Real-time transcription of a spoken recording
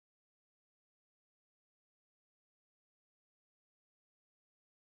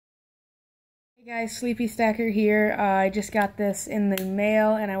Hey guys, Sleepy Stacker here. I just got this in the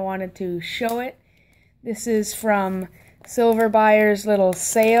mail and I wanted to show it. This is from Silver Buyer's little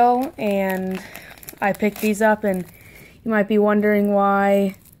sale, and I picked these up, and you might be wondering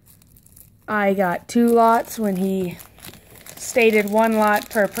why I got 2 lots when he stated 1 lot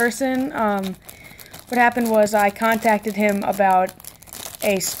per person. What happened was I contacted him about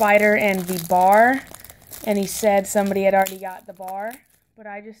a spider and the bar, and he said somebody had already got the bar, but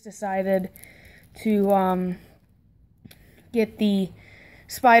I just decided to get the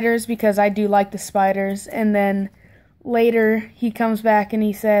spiders because I do like the spiders. And then later he comes back and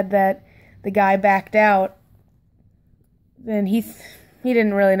he said that the guy backed out. Then he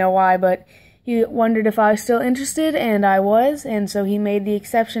didn't really know why, but he wondered if I was still interested, and I was, and so he made the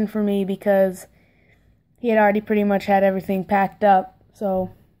exception for me because he had already pretty much had everything packed up.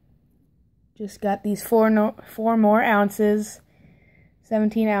 So just got these 4 more ounces,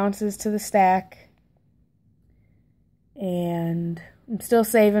 17 ounces to the stack, and I'm still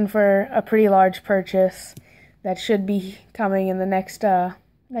saving for a pretty large purchase that should be coming in the next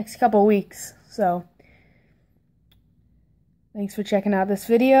couple weeks. So thanks for checking out this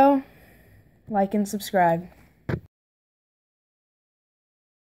video. Like and subscribe.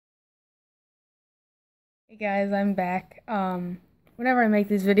 Hey guys, I'm back. Whenever I make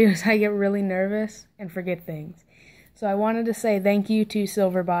these videos, I get really nervous and forget things. So I wanted to say thank you to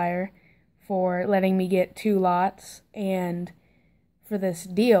Silver Buyer for letting me get 2 lots, and for this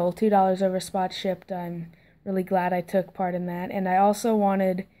deal, $2 over spot shipped. I'm really glad I took part in that. And I also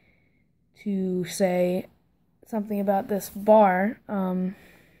wanted to say something about this bar,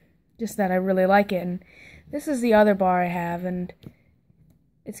 just that I really like it. And this is the other bar I have, and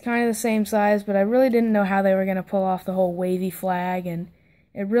it's kind of the same size, but I really didn't know how they were going to pull off the whole wavy flag, and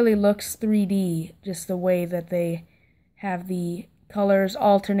it really looks 3D, just the way that they have the colors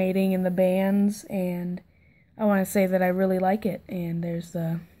alternating in the bands, and I want to say that I really like it. And there's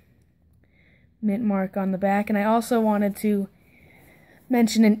the mint mark on the back. And I also wanted to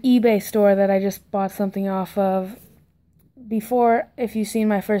mention an eBay store that I just bought something off of. Before, if you've seen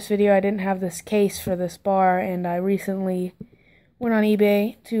my first video, I didn't have this case for this bar, and I recently went on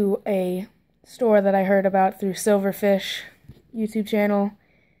eBay to a store that I heard about through Silverfish YouTube channel,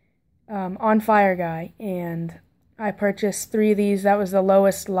 On Fire Guy, and I purchased 3 of these. That was the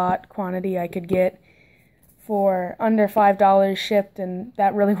lowest lot quantity I could get for under $5 shipped, and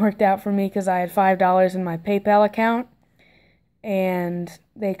that really worked out for me because I had $5 in my PayPal account, and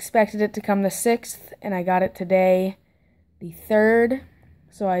they expected it to come the 6th, and I got it today, the 3rd.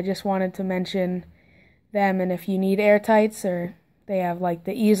 So I just wanted to mention them, and if you need airtights, or they have like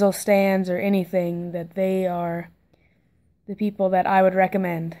the easel stands or anything, that they are the people that I would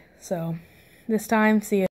recommend. So this time, see you.